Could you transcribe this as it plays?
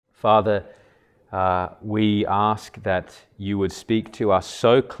Father, we ask that you would speak to us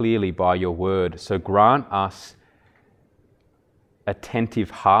so clearly by your word. So grant us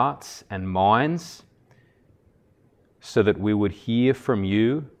attentive hearts and minds so that we would hear from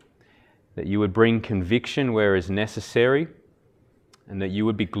you, that you would bring conviction where is necessary, and that you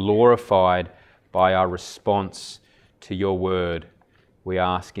would be glorified by our response to your word. We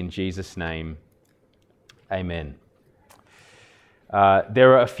ask in Jesus' name. Amen.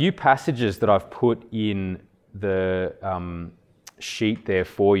 There are a few passages that I've put in the sheet there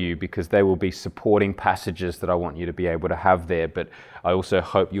for you because they will be supporting passages that I want you to be able to have there, but I also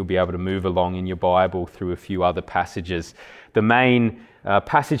hope you'll be able to move along in your Bible through a few other passages. The main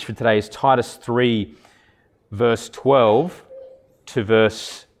passage for today is Titus 3, verse 12 to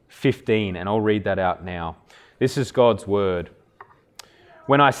verse 15, and I'll read that out now. This is God's word.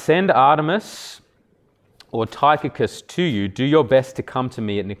 When I send Artemas or Tychicus to you, do your best to come to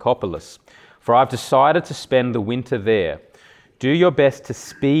me at Nicopolis, for I've decided to spend the winter there. Do your best to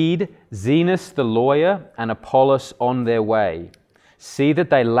speed Zenas the lawyer and Apollos on their way. See that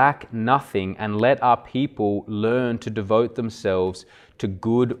they lack nothing, and let our people learn to devote themselves to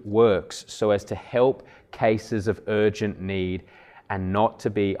good works so as to help cases of urgent need and not to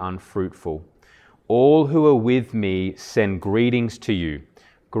be unfruitful. All who are with me send greetings to you.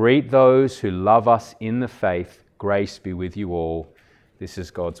 Greet those who love us in the faith. Grace be with you all. This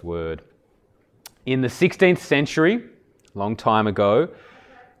is God's word. In the 16th century, a long time ago,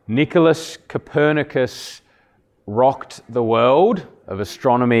 Nicholas Copernicus rocked the world of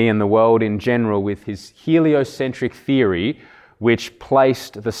astronomy and the world in general with his heliocentric theory, which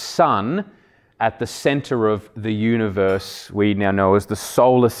placed the sun at the center of the universe we now know as the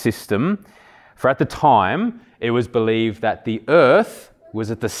solar system. For at the time, it was believed that the Earth was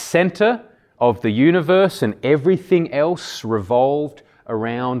at the center of the universe and everything else revolved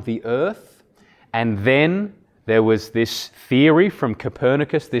around the Earth. And then there was this theory from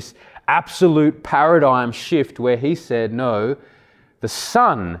Copernicus, this absolute paradigm shift where he said, no, the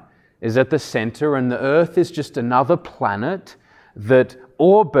sun is at the center and the Earth is just another planet that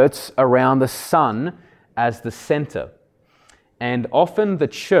orbits around the sun as the center. And often the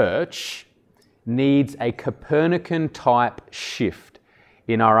church needs a Copernican type shift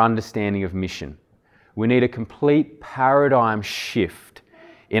in our understanding of mission. We need a complete paradigm shift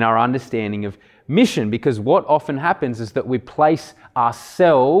in our understanding of mission, because what often happens is that we place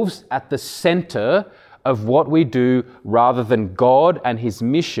ourselves at the center of what we do rather than God and His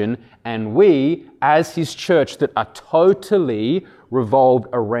mission, and we, as His church, that are totally revolved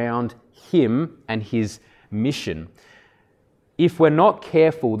around Him and His mission. If we're not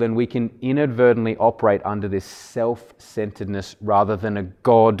careful, then we can inadvertently operate under this self-centeredness rather than a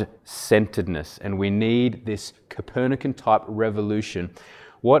God-centeredness, and we need this Copernican-type revolution.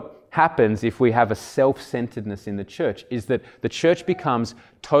 What happens if we have a self-centeredness in the church is that the church becomes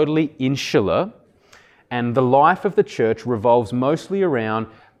totally insular, and the life of the church revolves mostly around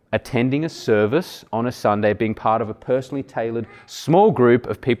attending a service on a Sunday, being part of a personally tailored small group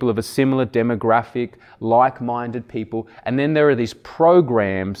of people of a similar demographic, like-minded people. And then there are these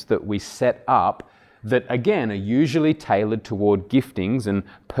programs that we set up that, again, are usually tailored toward giftings and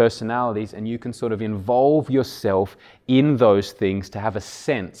personalities, and you can sort of involve yourself in those things to have a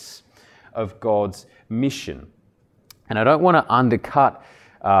sense of God's mission. And I don't want to undercut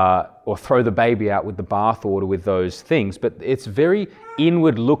or throw the baby out with the bathwater with those things, but it's very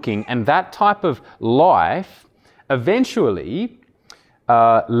inward looking, and that type of life eventually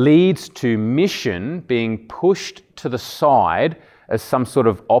leads to mission being pushed to the side as some sort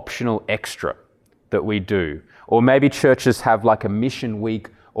of optional extra that we do. Or maybe churches have like a mission week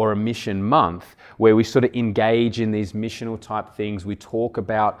or a mission month where we sort of engage in these missional type things. We talk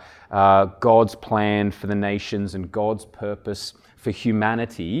about God's plan for the nations and God's purpose for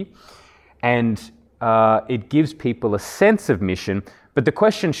humanity, and it gives people a sense of mission. But the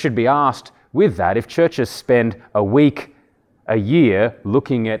question should be asked with that, if churches spend a week, a year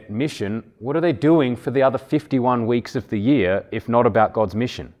looking at mission, what are they doing for the other 51 weeks of the year if not about God's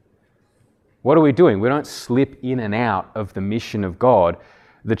mission? What are we doing? We don't slip in and out of the mission of God.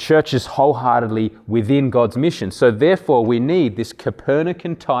 The church is wholeheartedly within God's mission. So therefore we need this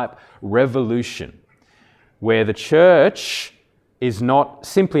Copernican type revolution where the church is not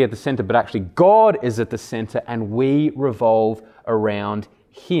simply at the center, but actually God is at the center and we revolve around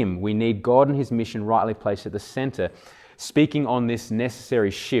Him. We need God and His mission rightly placed at the center. Speaking on this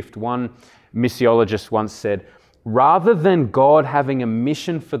necessary shift, one missiologist once said, rather than God having a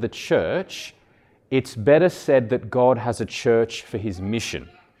mission for the church, it's better said that God has a church for His mission.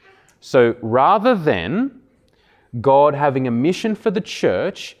 So rather than God having a mission for the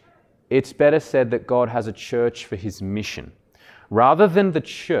church, it's better said that God has a church for his mission. Rather than the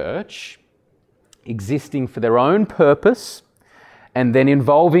church existing for their own purpose and then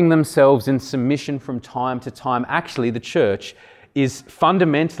involving themselves in submission from time to time, actually the church is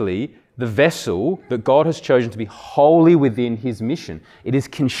fundamentally the vessel that God has chosen to be wholly within his mission. It is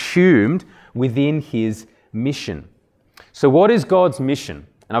consumed within his mission. So what is God's mission?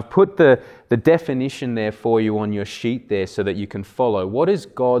 And I've put the definition there for you on your sheet there so that you can follow. What is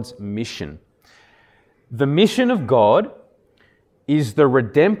God's mission? The mission of God is the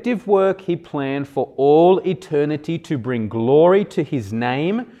redemptive work he planned for all eternity to bring glory to his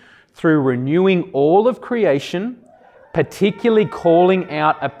name through renewing all of creation, particularly calling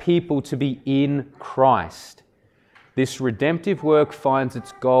out a people to be in Christ. This redemptive work finds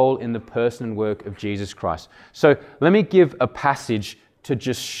its goal in the person and work of Jesus Christ. So let me give a passage to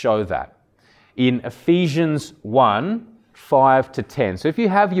just show that. In Ephesians 1, 5 to 10. So if you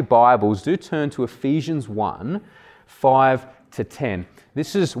have your Bibles, do turn to Ephesians 1, 5 to 10.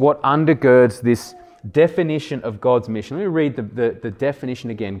 This is what undergirds this definition of God's mission. Let me read the definition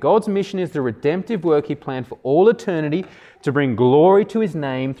again. God's mission is the redemptive work he planned for all eternity to bring glory to his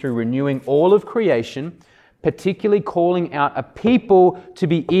name through renewing all of creation, particularly calling out a people to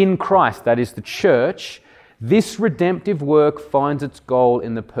be in Christ, that is the church. This redemptive work finds its goal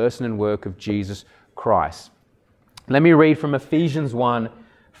in the person and work of Jesus Christ. Let me read from Ephesians 1,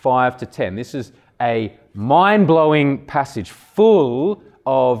 5 to 10. This is a mind-blowing passage full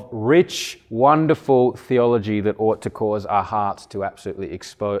of rich, wonderful theology that ought to cause our hearts to absolutely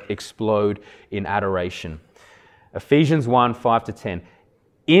explode in adoration. Ephesians 1, 5 to 10.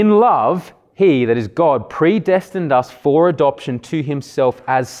 In love, he, that is God, predestined us for adoption to himself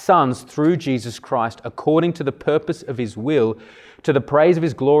as sons through Jesus Christ, according to the purpose of his will, to the praise of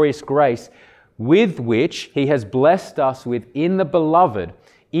his glorious grace, with which he has blessed us within the beloved.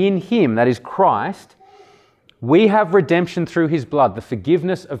 In him, that is Christ, we have redemption through his blood, the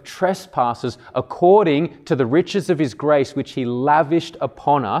forgiveness of trespasses according to the riches of his grace, which he lavished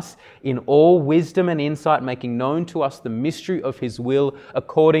upon us in all wisdom and insight, making known to us the mystery of his will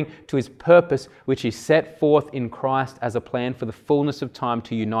according to his purpose, which he set forth in Christ as a plan for the fullness of time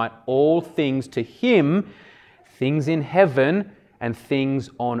to unite all things to him, things in heaven and things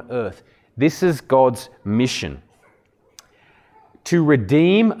on earth. This is God's mission. To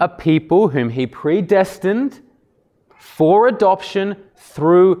redeem a people whom he predestined for adoption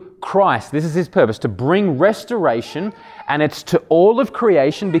through Christ. This is his purpose, to bring restoration, and it's to all of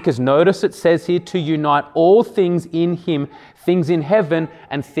creation, because notice it says here to unite all things in him, things in heaven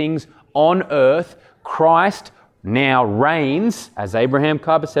and things on earth. Christ now reigns, as Abraham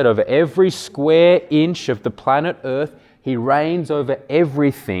Kuyper said, over every square inch of the planet Earth. He reigns over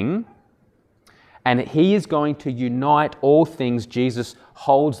everything. And he is going to unite all things. Jesus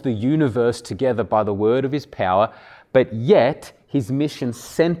holds the universe together by the word of his power, but yet his mission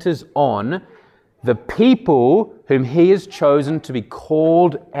centers on the people whom he has chosen to be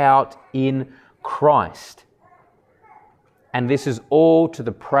called out in Christ. And this is all to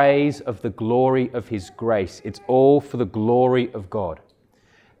the praise of the glory of his grace. It's all for the glory of God.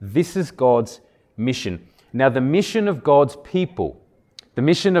 This is God's mission. Now, the mission of God's people, the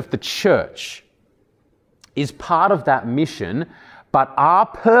mission of the church, is part of that mission, but our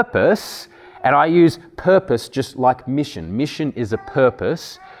purpose, and I use purpose just like mission. Mission is a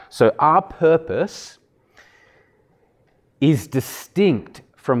purpose. So our purpose is distinct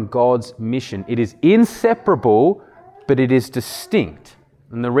from God's mission. It is inseparable, but it is distinct.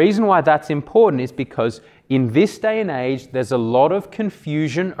 And the reason why that's important is because in this day and age, there's a lot of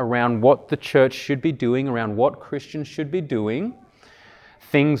confusion around what the church should be doing, around what Christians should be doing.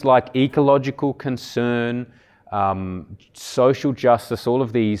 Things like ecological concern, social justice, all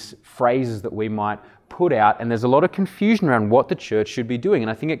of these phrases that we might put out, and there's a lot of confusion around what the church should be doing.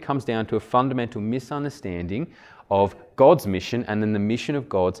 And I think it comes down to a fundamental misunderstanding of God's mission and then the mission of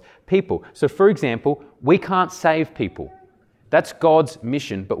God's people. So for example, we can't save people. That's God's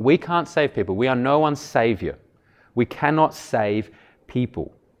mission, but we can't save people. We are no one's savior. We cannot save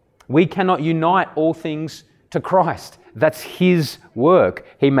people. We cannot unite all things to Christ. That's his work.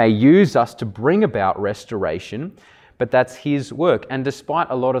 He may use us to bring about restoration, but that's his work. And despite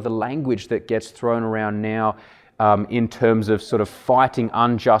a lot of the language that gets thrown around now in terms of sort of fighting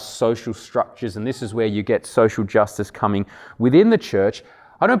unjust social structures, and this is where you get social justice coming within the church,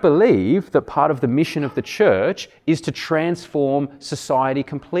 I don't believe that part of the mission of the church is to transform society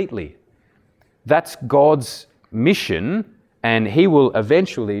completely. That's God's mission, and he will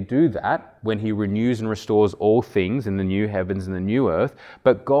eventually do that. when he renews and restores all things in the new heavens and the new earth.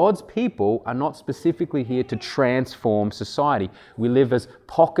 But God's people are not specifically here to transform society. We live as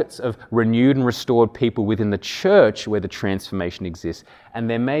pockets of renewed and restored people within the church where the transformation exists. And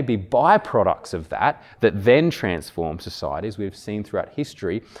there may be byproducts of that then transform society, as we've seen throughout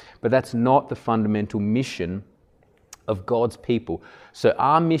history, but that's not the fundamental mission of God's people. So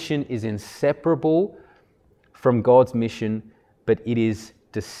our mission is inseparable from God's mission, but it is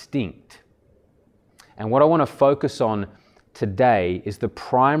distinct. And what I want to focus on today is the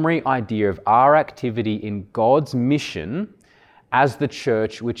primary idea of our activity in God's mission as the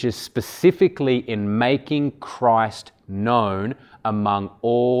church, which is specifically in making Christ known among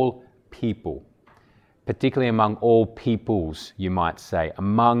all people, particularly among all peoples, you might say,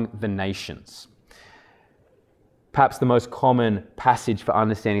 among the nations. Perhaps the most common passage for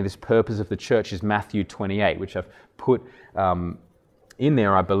understanding this purpose of the church is Matthew 28, which I've put in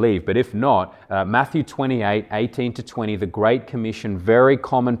there, I believe. But if not, Matthew 28, 18 to 20, the Great Commission, very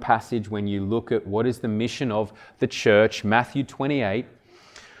common passage when you look at what is the mission of the church. Matthew 28,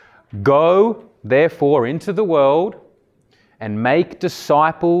 "Go, therefore, into the world and make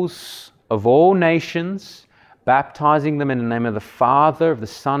disciples of all nations, baptizing them in the name of the Father, of the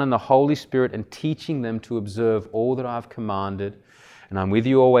Son, and the Holy Spirit, and teaching them to observe all that I've commanded. And I'm with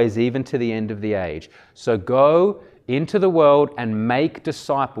you always, even to the end of the age." So go into the world and make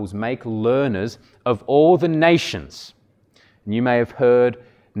disciples, make learners of all the nations. And you may have heard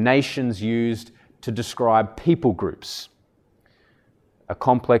nations used to describe people groups. A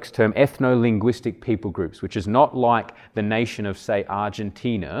complex term, ethno-linguistic people groups, which is not like the nation of, say,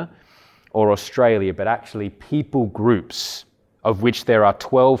 Argentina or Australia, but actually people groups, of which there are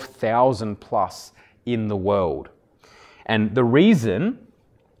 12,000 plus in the world. And the reason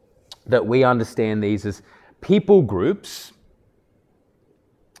that we understand these as people groups,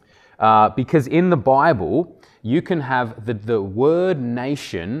 because in the Bible, you can have the word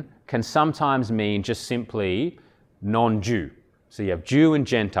nation can sometimes mean just simply non-Jew. So you have Jew and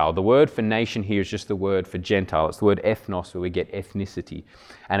Gentile. The word for nation here is just the word for Gentile. It's the word ethnos, where we get ethnicity.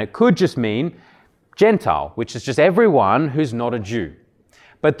 And it could just mean Gentile, which is just everyone who's not a Jew.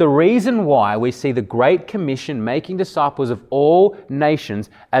 But the reason why we see the Great Commission making disciples of all nations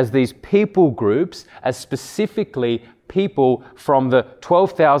as these people groups, as specifically people from the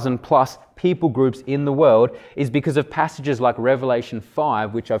 12,000 plus people groups in the world, is because of passages like Revelation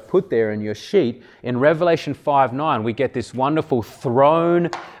 5, which I've put there in your sheet. In Revelation 5:9, we get this wonderful throne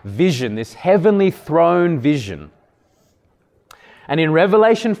vision, this heavenly throne vision. And in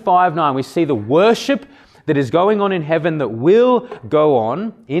Revelation 5:9, we see the worship that is going on in heaven, that will go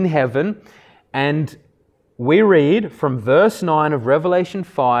on in heaven. And we read from verse 9 of Revelation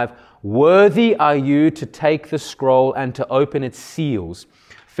 5, "Worthy are you to take the scroll and to open its seals.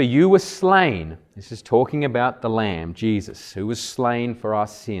 For you were slain," this is talking about the Lamb, Jesus, who was slain for our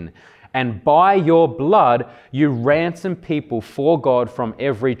sin, "and by your blood you ransomed people for God from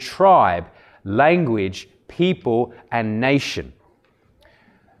every tribe, language, people, and nation."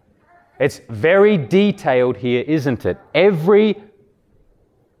 It's very detailed here, isn't it? Every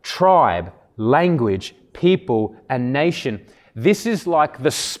tribe, language, people, and nation. This is like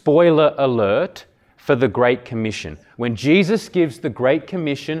the spoiler alert for the Great Commission. When Jesus gives the Great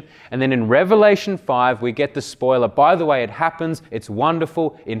Commission, and then in Revelation 5, we get the spoiler. By the way, it happens. It's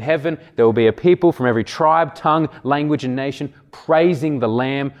wonderful. In heaven, there will be a people from every tribe, tongue, language, and nation praising the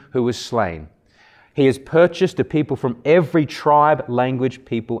Lamb who was slain. He has purchased a people from every tribe, language,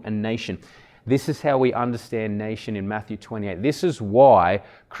 people, and nation. This is how we understand nation in Matthew 28. This is why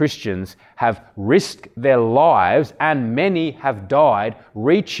Christians have risked their lives, and many have died,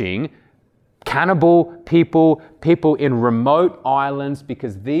 reaching cannibal people, people in remote islands,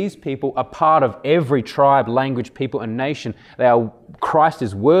 because these people are part of every tribe, language, people, and nation. Christ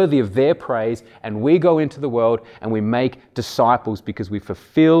is worthy of their praise, and we go into the world and we make disciples because we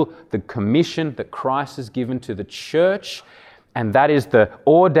fulfill the commission that Christ has given to the church. And that is the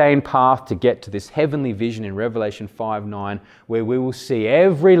ordained path to get to this heavenly vision in Revelation 5:9, where we will see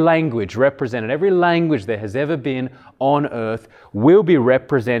every language represented, every language there has ever been on earth will be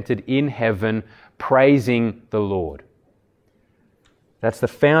represented in heaven, praising the Lord. That's the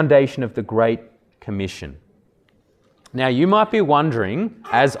foundation of the Great Commission. Now, you might be wondering,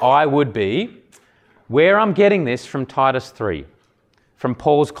 as I would be, where I'm getting this from Titus 3, from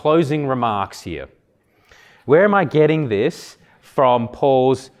Paul's closing remarks here. Where am I getting this from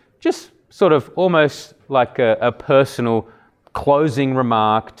Paul's just sort of almost like a personal closing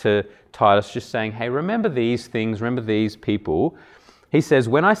remark to Titus, just saying, hey, remember these things, remember these people. He says,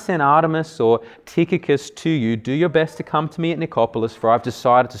 when I send Artemas or Tychicus to you, do your best to come to me at Nicopolis, for I've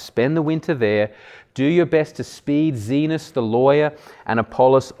decided to spend the winter there. Do your best to speed Zenas the lawyer and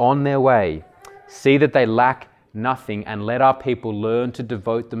Apollos on their way. See that they lack nothing, and let our people learn to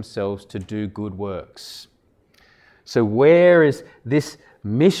devote themselves to do good works. So where is this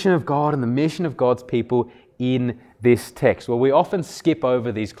mission of God and the mission of God's people in this text? Well, we often skip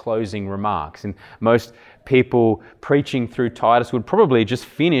over these closing remarks, and most people preaching through Titus would probably just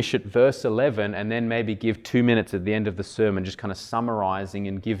finish at verse 11 and then maybe give 2 minutes at the end of the sermon, just kind of summarizing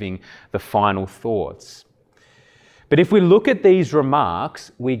and giving the final thoughts. But if we look at these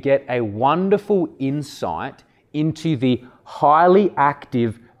remarks, we get a wonderful insight into the highly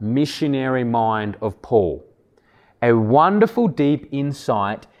active missionary mind of Paul. A wonderful deep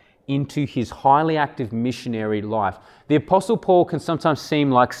insight into his highly active missionary life. The Apostle Paul can sometimes seem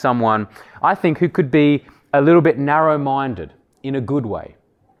like someone, I think, who could be a little bit narrow-minded in a good way.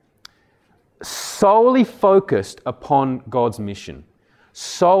 Solely focused upon God's mission.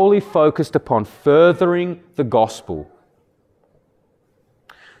 Solely focused upon furthering the gospel.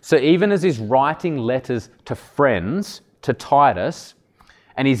 So even as he's writing letters to friends, to Titus,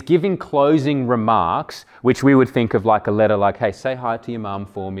 and he's giving closing remarks, which we would think of like a letter like, hey, say hi to your mum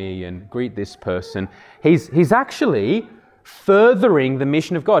for me and greet this person. He's actually furthering the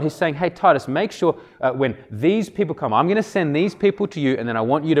mission of God. He's saying, hey, Titus, make sure when these people come, I'm going to send these people to you, and then I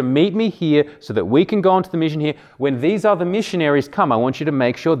want you to meet me here so that we can go on to the mission here. When these other missionaries come, I want you to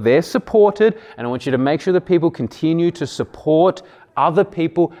make sure they're supported, and I want you to make sure that people continue to support other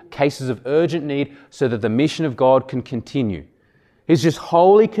people, cases of urgent need, so that the mission of God can continue. He's just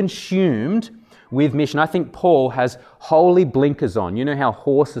wholly consumed with mission. I think Paul has holy blinkers on. You know how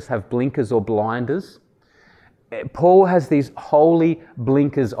horses have blinkers or blinders? Paul has these holy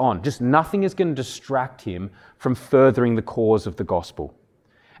blinkers on. Just nothing is going to distract him from furthering the cause of the gospel.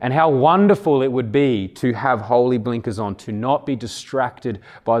 And how wonderful it would be to have holy blinkers on, to not be distracted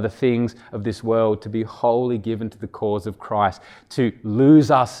by the things of this world, to be wholly given to the cause of Christ, to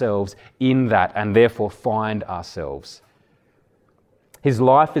lose ourselves in that and therefore find ourselves. His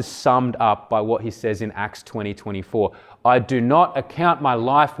life is summed up by what he says in Acts 20:24. I do not account my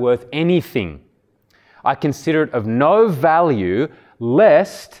life worth anything. I consider it of no value,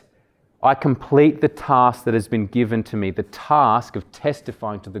 lest I complete the task that has been given to me, the task of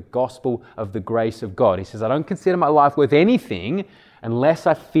testifying to the gospel of the grace of God. He says, I don't consider my life worth anything unless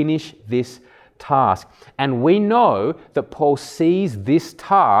I finish this task. And we know that Paul sees this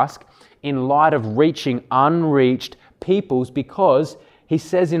task in light of reaching unreached peoples, because he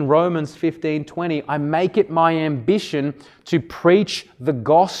says in Romans 15:20, I make it my ambition to preach the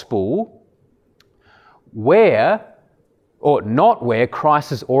gospel where Christ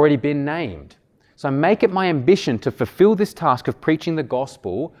has already been named. So I make it my ambition to fulfill this task of preaching the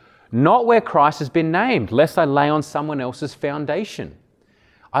gospel, not where Christ has been named, lest I lay on someone else's foundation.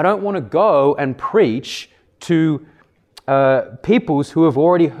 I don't want to go and preach to peoples who have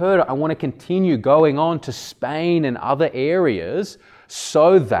already heard it. I want to continue going on to Spain and other areas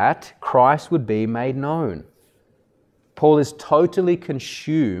so that Christ would be made known. Paul is totally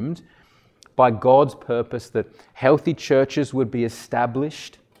consumed by God's purpose that healthy churches would be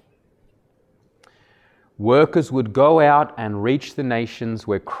established. Workers would go out and reach the nations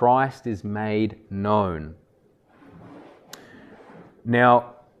where Christ is made known.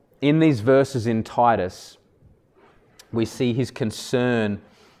 Now, in these verses in Titus, we see his concern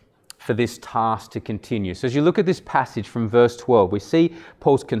for this task to continue. So as you look at this passage from verse 12, we see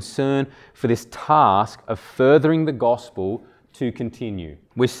Paul's concern for this task of furthering the gospel to continue.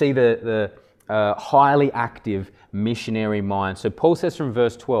 We see the highly active missionary mind. So Paul says from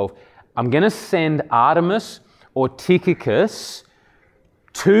verse 12, I'm going to send Artemas or Tychicus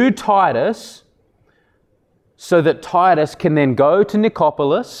to Titus so that Titus can then go to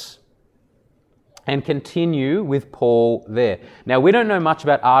Nicopolis and continue with Paul there. Now, we don't know much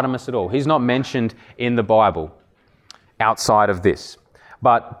about Artemas at all. He's not mentioned in the Bible outside of this.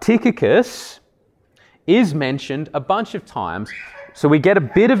 But Tychicus is mentioned a bunch of times, so we get a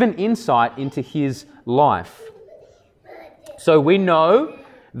bit of an insight into his life. So we know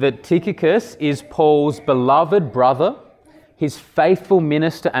that Tychicus is Paul's beloved brother, his faithful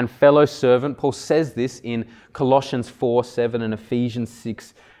minister and fellow servant. Paul says this in Colossians 4:7 and Ephesians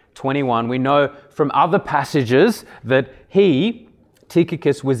 6:21. We know from other passages that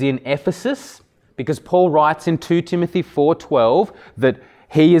Tychicus, was in Ephesus, because Paul writes in 2 Timothy 4:12 that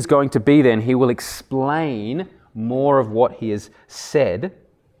he is going to be there and he will explain more of what he has said.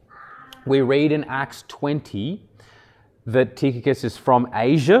 We read in Acts 20 that Tychicus is from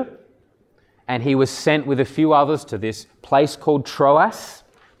Asia and he was sent with a few others to this place called Troas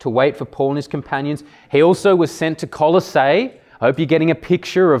to wait for Paul and his companions. He also was sent to Colossae. I hope you're getting a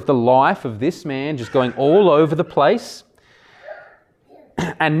picture of the life of this man just going all over the place.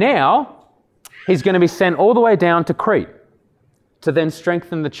 And now he's going to be sent all the way down to Crete to then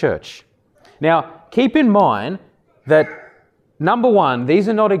strengthen the church. Now, keep in mind that, number one, these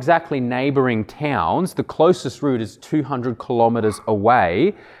are not exactly neighbouring towns. The closest route is 200 kilometres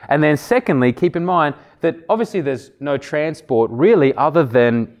away. And then secondly, keep in mind that obviously there's no transport really other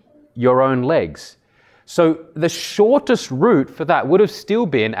than your own legs. So the shortest route for that would have still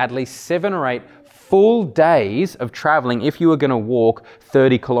been at least 7 or 8 full days of travelling if you were going to walk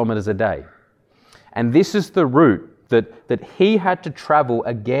 30 kilometres a day. And this is the route that he had to travel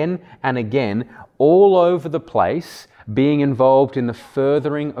again and again all over the place, being involved in the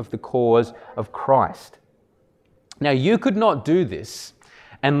furthering of the cause of Christ. Now, you could not do this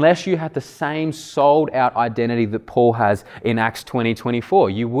unless you had the same sold-out identity that Paul has in Acts 20:24.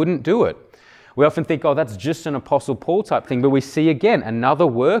 You wouldn't do it. We often think, oh, that's just an Apostle Paul type thing, but we see again another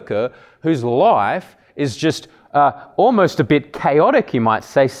worker whose life is just almost a bit chaotic, you might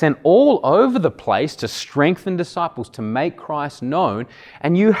say, sent all over the place to strengthen disciples, to make Christ known.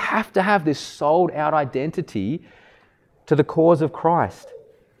 And you have to have this sold-out identity to the cause of Christ.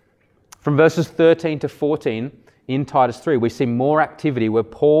 From verses 13 to 14 in Titus 3, we see more activity where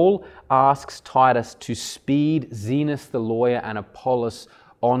Paul asks Titus to speed Zenas the lawyer and Apollos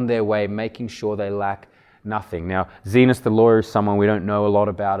on their way, making sure they lack nothing. Now, Zenas the lawyer is someone we don't know a lot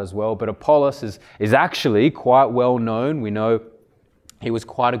about as well, but Apollos is actually quite well known. We know he was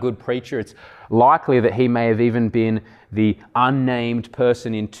quite a good preacher. It's likely that he may have even been the unnamed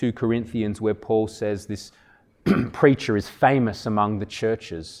person in 2 Corinthians where Paul says this preacher is famous among the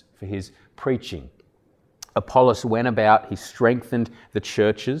churches for his preaching. Apollos went about, he strengthened the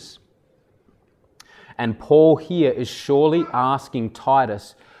churches. And Paul here is surely asking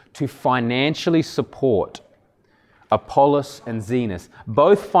Titus to financially support Apollos and Zenas,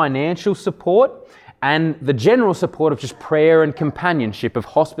 both financial support and the general support of just prayer and companionship, of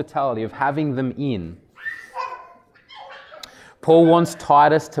hospitality, of having them in. Paul wants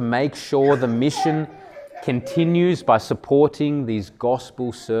Titus to make sure the mission continues by supporting these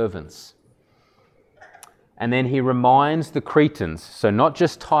gospel servants. And then he reminds the Cretans, so not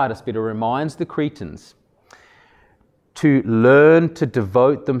just Titus, but he reminds the Cretans to learn to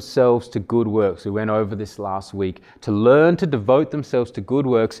devote themselves to good works. We went over this last week. To learn to devote themselves to good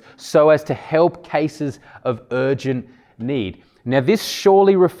works so as to help cases of urgent need. Now, this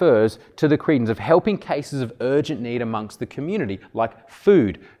surely refers to the Cretans of helping cases of urgent need amongst the community, like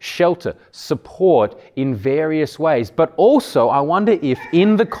food, shelter, support in various ways. But also, I wonder if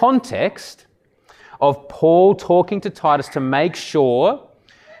in the context of Paul talking to Titus to make sure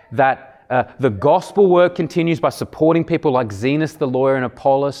that the gospel work continues by supporting people like Zenas the lawyer and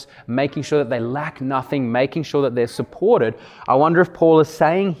Apollos, making sure that they lack nothing, making sure that they're supported. I wonder if Paul is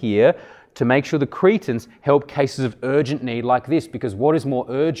saying here to make sure the Cretans help cases of urgent need like this, because what is more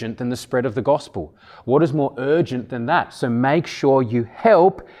urgent than the spread of the gospel? What is more urgent than that? So make sure you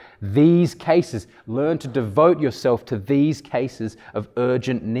help these cases. Learn to devote yourself to these cases of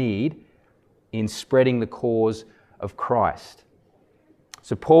urgent need in spreading the cause of Christ.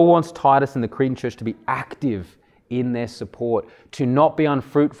 So Paul wants Titus and the Cretan church to be active in their support, to not be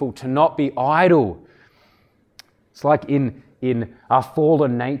unfruitful, to not be idle. It's like in our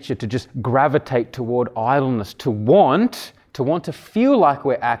fallen nature to just gravitate toward idleness, to want to feel like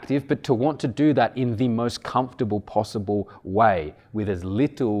we're active, but to want to do that in the most comfortable possible way with as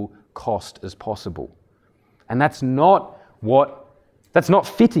little cost as possible. And that's not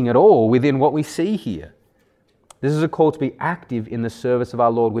fitting at all within what we see here. This is a call to be active in the service of our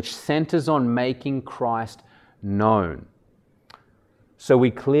Lord, which centers on making Christ known. So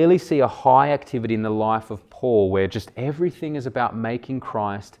we clearly see a high activity in the life of Paul, where just everything is about making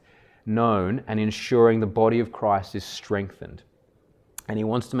Christ known and ensuring the body of Christ is strengthened. And he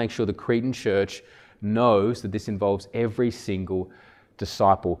wants to make sure the Cretan church knows that this involves every single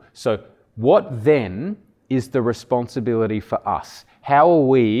disciple. So what then is the responsibility for us? How are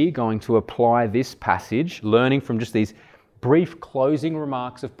we going to apply this passage, learning from just these brief closing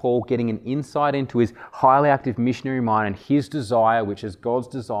remarks of Paul, getting an insight into his highly active missionary mind and his desire, which is God's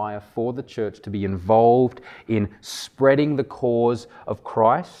desire for the church to be involved in spreading the cause of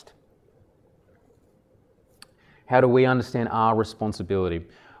Christ? How do we understand our responsibility?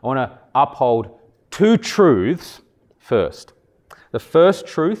 I want to uphold 2 truths first. The first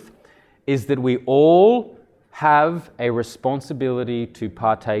truth is that we all have a responsibility to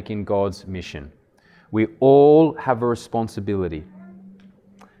partake in God's mission. We all have a responsibility.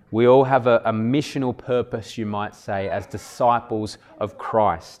 We all have a missional purpose, you might say, as disciples of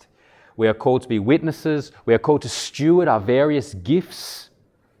Christ. We are called to be witnesses. We are called to steward our various gifts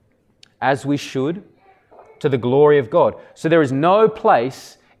as we should to the glory of God. So there is no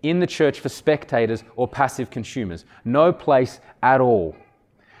place in the church for spectators or passive consumers. No place at all.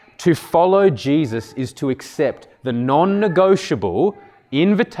 To follow Jesus is to accept the non-negotiable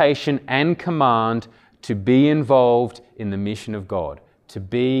invitation and command to be involved in the mission of God, to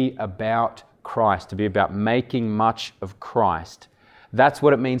be about Christ, to be about making much of Christ. That's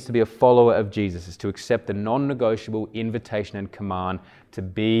what it means to be a follower of Jesus, is to accept the non-negotiable invitation and command to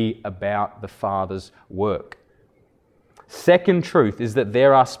be about the Father's work. Second truth is that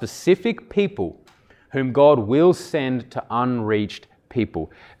there are specific people whom God will send to unreached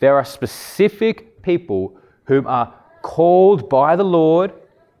people. There are specific people whom are called by the Lord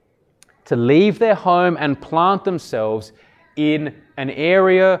to leave their home and plant themselves in an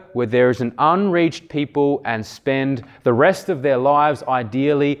area where there is an unreached people and spend the rest of their lives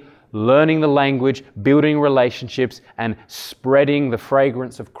ideally learning the language, building relationships, and spreading the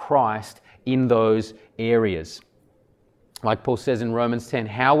fragrance of Christ in those areas. Like Paul says in Romans 10,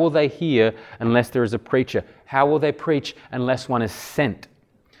 how will they hear unless there is a preacher? How will they preach unless one is sent?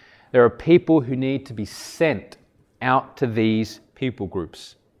 There are people who need to be sent out to these people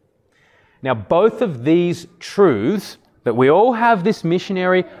groups. Now, both of these truths, that we all have this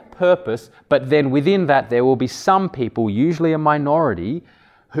missionary purpose, but then within that there will be some people, usually a minority,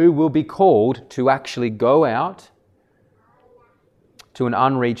 who will be called to actually go out to an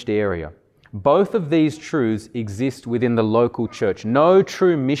unreached area. Both of these truths exist within the local church. No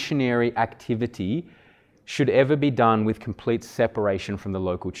true missionary activity should ever be done with complete separation from the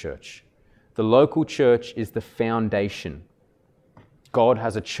local church. The local church is the foundation. God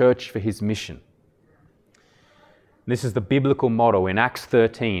has a church for his mission. This is the biblical model. In Acts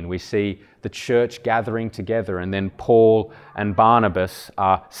 13, we see the church gathering together, and then Paul and Barnabas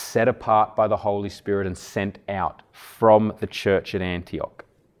are set apart by the Holy Spirit and sent out from the church at Antioch.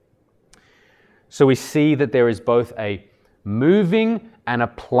 So we see that there is both a moving and a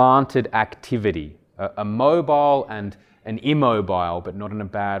planted activity, a mobile and an immobile, but not in a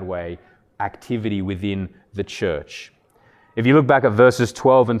bad way, activity within the church. If you look back at verses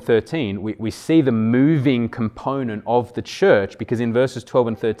 12 and 13, we see the moving component of the church, because in verses 12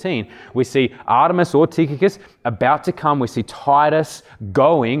 and 13, we see Artemis or Tychicus about to come. We see Titus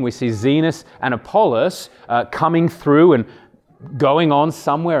going. We see Zenos and Apollos coming through and going on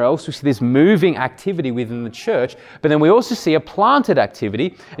somewhere else. We see this moving activity within the church, but then we also see a planted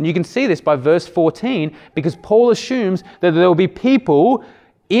activity, and you can see this by verse 14, because Paul assumes that there will be people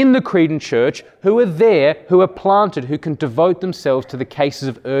in the Cretan church who are there, who are planted, who can devote themselves to the cases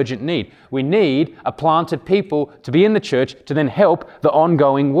of urgent need. We need a planted people to be in the church to then help the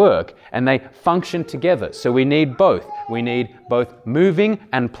ongoing work, and they function together. So we need both. We need both moving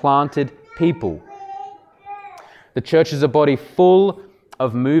and planted people. The church is a body full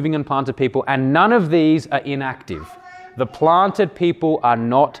of moving and planted people, and none of these are inactive. The planted people are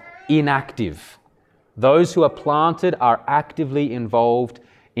not inactive. Those who are planted are actively involved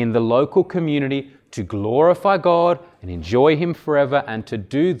in the local community to glorify God and enjoy Him forever, and to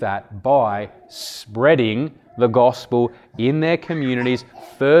do that by spreading the gospel in their communities,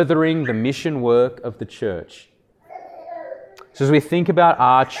 furthering the mission work of the church. So as we think about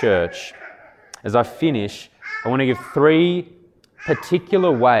our church, as I finish, I want to give 3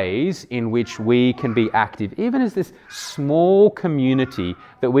 particular ways in which we can be active, even as this small community,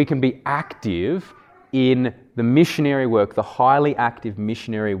 that we can be active in the missionary work, the highly active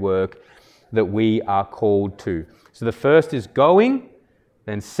missionary work that we are called to. So the first is going,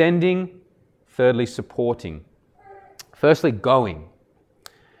 then sending, thirdly supporting. Firstly, going.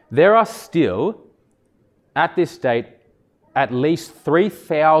 There are still, at this date, at least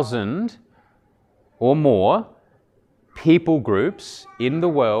 3,000 or more people groups in the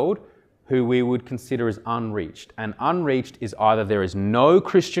world who we would consider as unreached. And unreached is either there is no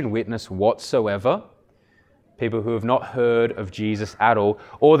Christian witness whatsoever, people who have not heard of Jesus at all,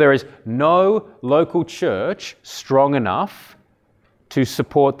 or there is no local church strong enough to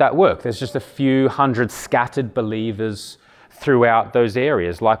support that work. There's just a few hundred scattered believers throughout those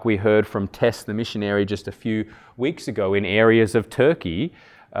areas, like we heard from Tess, the missionary, just a few weeks ago. In areas of Turkey,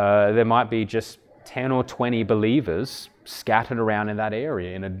 there might be just 10 or 20 believers scattered around in that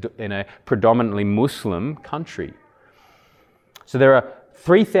area, in a predominantly Muslim country. So there are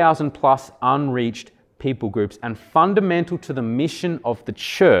 3,000 plus unreached people groups, and fundamental to the mission of the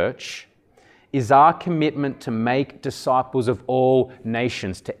church is our commitment to make disciples of all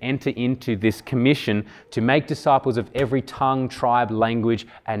nations, to enter into this commission to make disciples of every tongue, tribe, language,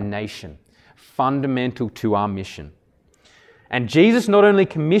 and nation. Fundamental to our mission. And Jesus not only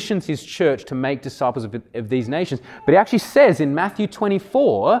commissions his church to make disciples of these nations, but he actually says in Matthew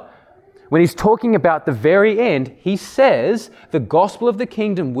 24, when he's talking about the very end, he says the gospel of the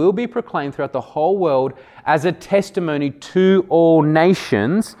kingdom will be proclaimed throughout the whole world as a testimony to all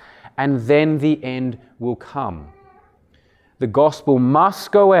nations, and then the end will come. The gospel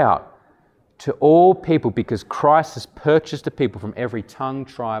must go out to all people because Christ has purchased a people from every tongue,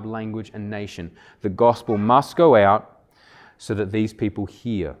 tribe, language, and nation. The gospel must go out so that these people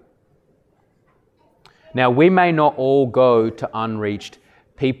hear. Now, we may not all go to unreached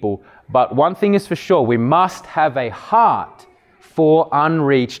people, but one thing is for sure, we must have a heart for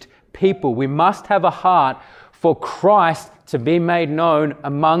unreached people. We must have a heart for Christ to be made known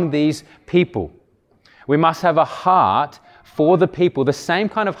among these people. We must have a heart for the people, the same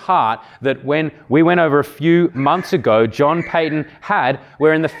kind of heart that when we went over a few months ago, John Payton had,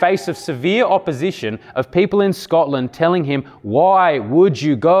 where in the face of severe opposition of people in Scotland telling him, why would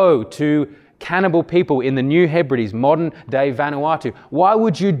you go to cannibal people in the New Hebrides, modern day Vanuatu? Why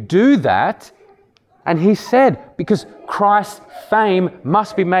would you do that? And he said, because Christ's fame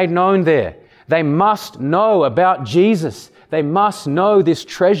must be made known there. They must know about Jesus. They must know this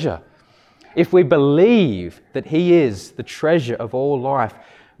treasure. If we believe that he is the treasure of all life,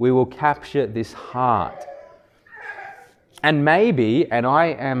 we will capture this heart. And maybe, and I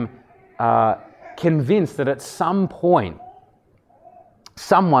am convinced that at some point,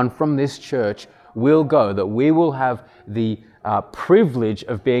 someone from this church will go, that we will have the privilege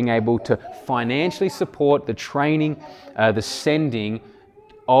of being able to financially support the training, the sending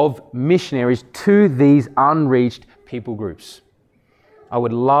of missionaries to these unreached people groups. I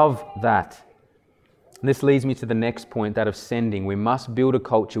would love that. And this leads me to the next point, that of sending. We must build a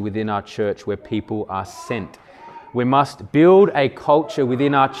culture within our church where people are sent. We must build a culture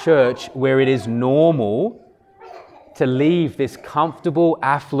within our church where it is normal to leave this comfortable,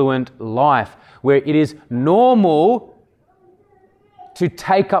 affluent life, where it is normal to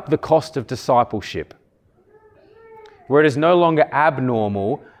take up the cost of discipleship, where it is no longer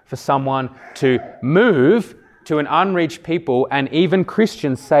abnormal for someone to move to an unreached people, and even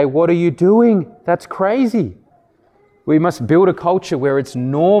Christians say, what are you doing? That's crazy. We must build a culture where it's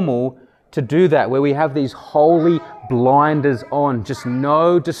normal to do that, where we have these holy blinders on, just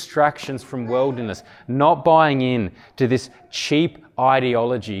no distractions from worldliness, not buying in to this cheap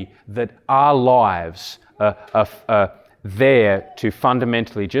ideology that our lives are there to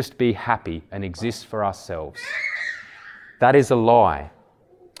fundamentally just be happy and exist for ourselves. That is a lie.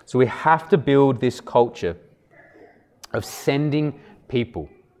 So we have to build this culture of sending people.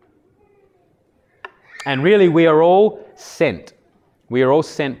 And really, we are all sent. We are all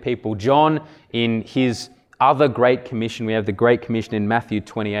sent people. John, in his other Great Commission, we have the Great Commission in Matthew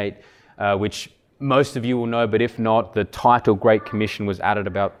 28, which most of you will know, but if not, the title Great Commission was added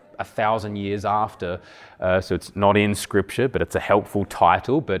about 1,000 years after, so it's not in Scripture, but it's a helpful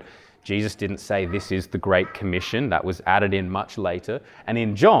title. But Jesus didn't say this is the Great Commission. That was added in much later. And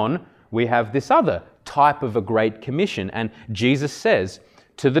in John, we have this other type of a Great Commission. And Jesus says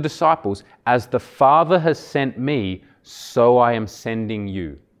to the disciples, as the Father has sent me, so I am sending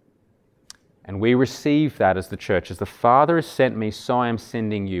you. And we receive that as the church. As the Father has sent me, so I am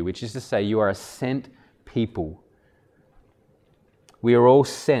sending you, which is to say you are a sent people. We are all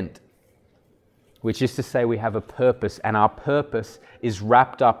sent, which is to say we have a purpose, and our purpose is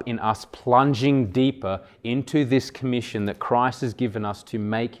wrapped up in us plunging deeper into this commission that Christ has given us to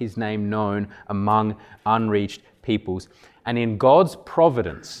make his name known among unreached peoples. And in God's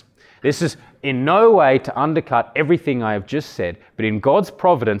providence, this is in no way to undercut everything I have just said, but in God's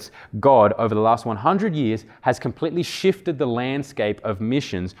providence, God, over the last 100 years, has completely shifted the landscape of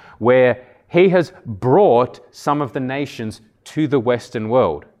missions, where he has brought some of the nations to the Western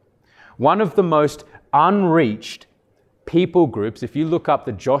world. One of the most unreached people groups, if you look up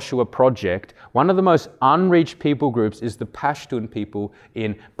the Joshua Project, one of the most unreached people groups is the Pashtun people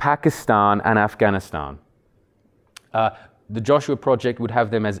in Pakistan and Afghanistan. The Joshua Project would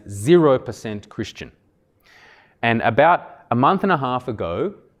have them as 0% Christian. And about a month and a half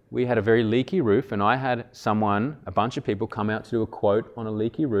ago, we had a very leaky roof, and I had a bunch of people come out to do a quote on a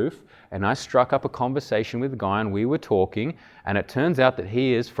leaky roof, and I struck up a conversation with the guy, and we were talking, and it turns out that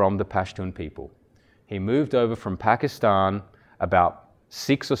he is from the Pashtun people. He moved over from Pakistan about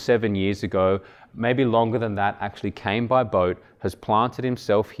 6 or 7 years ago, maybe longer than that, actually came by boat, has planted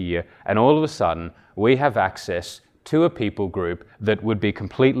himself here, and all of a sudden, we have access to a people group that would be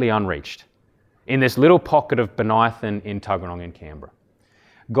completely unreached. in this little pocket of Bonython in Tuggeranong in Canberra.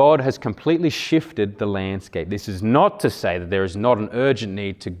 God has completely shifted the landscape. This is not to say that there is not an urgent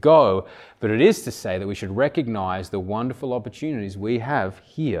need to go, but it is to say that we should recognize the wonderful opportunities we have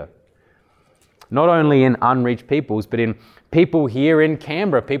here. Not only in unreached peoples, but in people here in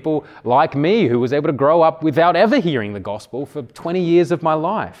Canberra, people like me who was able to grow up without ever hearing the gospel for 20 years of my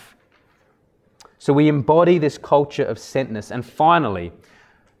life. So we embody this culture of sentness. And finally,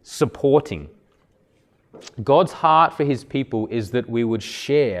 supporting. God's heart for his people is that we would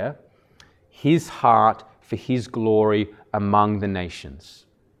share his heart for his glory among the nations.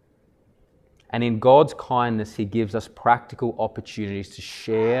 And in God's kindness, he gives us practical opportunities to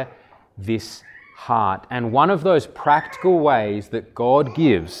share this heart. And one of those practical ways that God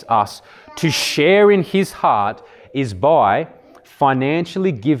gives us to share in his heart is by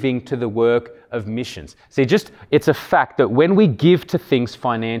financially giving to the work of missions. See, it's a fact that when we give to things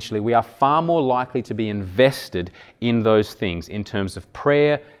financially, we are far more likely to be invested in those things in terms of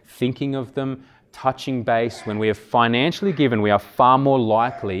prayer, thinking of them, touching base. When we are financially given, we are far more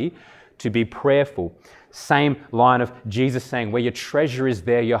likely to be prayerful. Same line of Jesus saying, where your treasure is,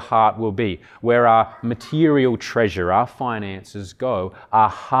 there your heart will be. Where our material treasure, our finances go, our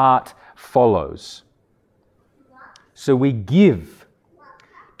heart follows. So we give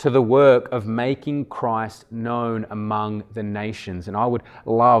to the work of making Christ known among the nations. And I would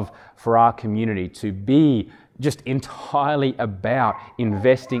love for our community to be just entirely about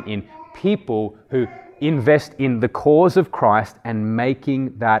investing in people who invest in the cause of Christ and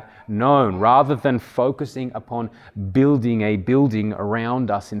making that known, rather than focusing upon building a building around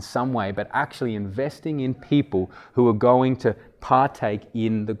us in some way, but actually investing in people who are going to partake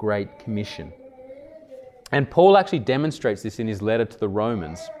in the Great Commission. And Paul actually demonstrates this in his letter to the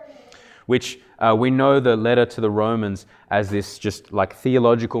Romans, which we know the letter to the Romans as this just like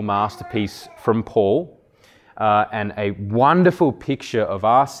theological masterpiece from Paul, and a wonderful picture of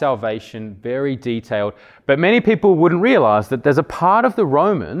our salvation, very detailed. But many people wouldn't realize that there's a part of the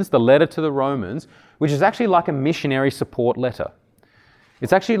Romans, the letter to the Romans, which is actually like a missionary support letter.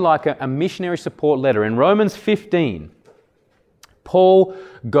 It's actually like a missionary support letter. In Romans 15, Paul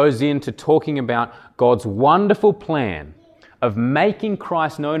goes into talking about God's wonderful plan of making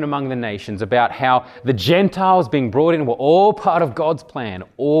Christ known among the nations, about how the Gentiles being brought in were all part of God's plan,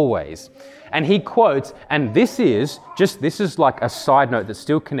 always. And he quotes, and this is like a side note that's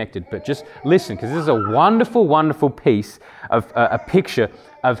still connected, but just listen, because this is a wonderful, wonderful piece of a picture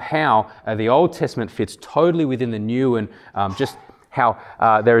of how the Old Testament fits totally within the New, and just how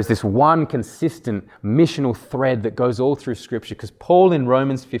there is this one consistent missional thread that goes all through Scripture. Because Paul in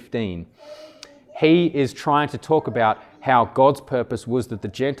Romans 15, he is trying to talk about how God's purpose was that the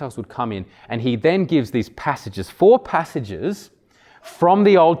Gentiles would come in. And he then gives these passages, 4 passages from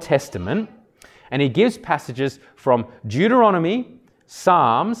the Old Testament. And he gives passages from Deuteronomy,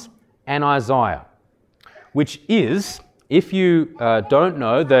 Psalms, and Isaiah, which is, if you don't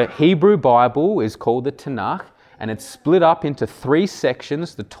know, the Hebrew Bible is called the Tanakh, and it's split up into 3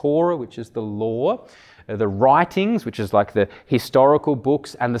 sections: the Torah, which is the law, the writings, which is like the historical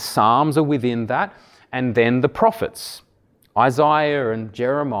books, and the Psalms are within that, and then the prophets, Isaiah and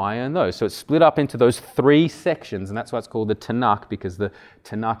Jeremiah and those. So it's split up into those 3 sections, and that's why it's called the Tanakh, because the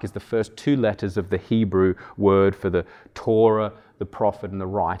Tanakh is the first 2 letters of the Hebrew word for the Torah, the prophet, and the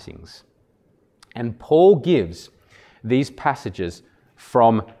writings. And Paul gives these passages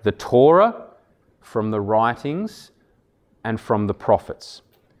from the Torah, from the writings, and from the prophets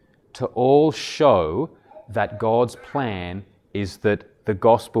to all show that God's plan is that the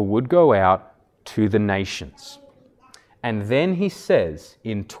gospel would go out to the nations. And then he says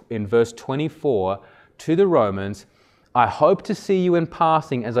in verse 24 to the Romans, I hope to see you in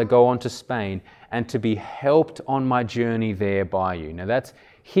passing as I go on to Spain, and to be helped on my journey there by you. Now that's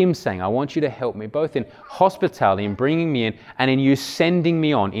him saying, I want you to help me both in hospitality, in bringing me in, and in you sending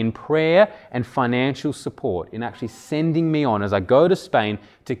me on, in prayer and financial support, in actually sending me on as I go to Spain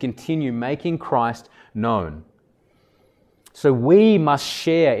to continue making Christ known. So we must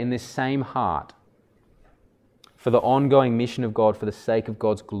share in this same heart for the ongoing mission of God, for the sake of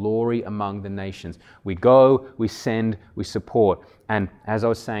God's glory among the nations. We go, we send, we support. And as I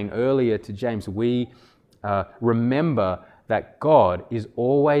was saying earlier to James, we remember that God is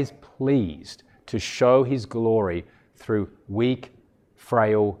always pleased to show his glory through weak,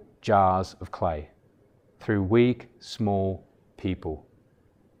 frail jars of clay, through weak, small people.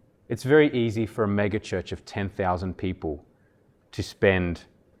 It's very easy for a megachurch of 10,000 people to spend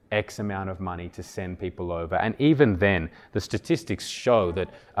X amount of money to send people over. And even then, the statistics show that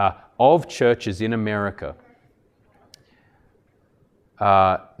of churches in America,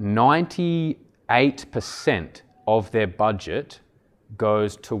 90 8% of their budget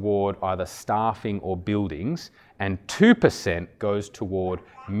goes toward either staffing or buildings, and 2% goes toward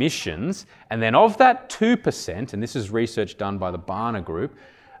missions. And then of that 2%, and this is research done by the Barna Group,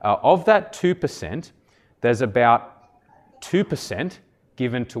 of that 2%, there's about 2%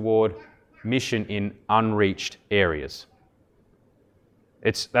 given toward mission in unreached areas.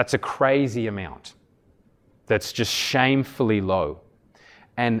 That's a crazy amount. That's just shamefully low.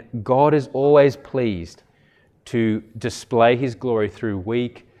 And God is always pleased to display His glory through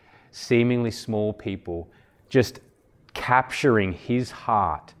weak, seemingly small people, just capturing His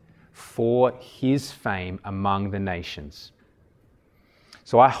heart for His fame among the nations.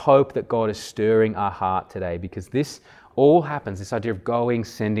 So I hope that God is stirring our heart today, because this all happens, this idea of going,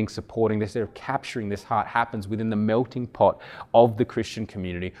 sending, supporting, this idea of capturing this heart happens within the melting pot of the Christian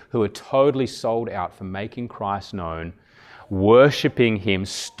community, who are totally sold out for making Christ known, worshipping Him,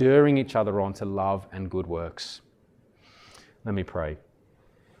 stirring each other on to love and good works. Let me pray.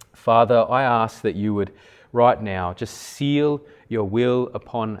 Father, I ask that you would right now just seal your will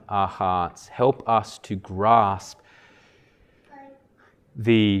upon our hearts. Help us to grasp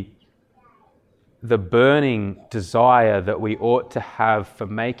the burning desire that we ought to have for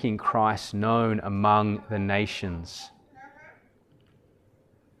making Christ known among the nations.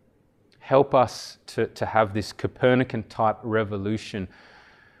 Help us to have this Copernican type revolution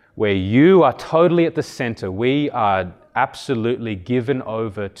where you are totally at the center. We are absolutely given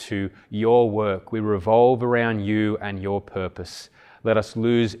over to your work. We revolve around you and your purpose. Let us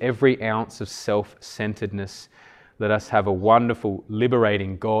lose every ounce of self-centeredness. Let us have a wonderful,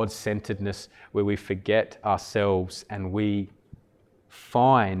 liberating God-centeredness where we forget ourselves and we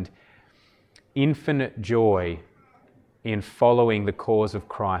find infinite joy in following the cause of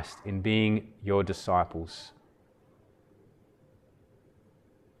Christ, in being your disciples.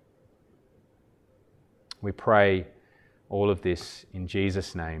 We pray all of this in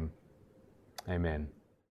Jesus' name. Amen.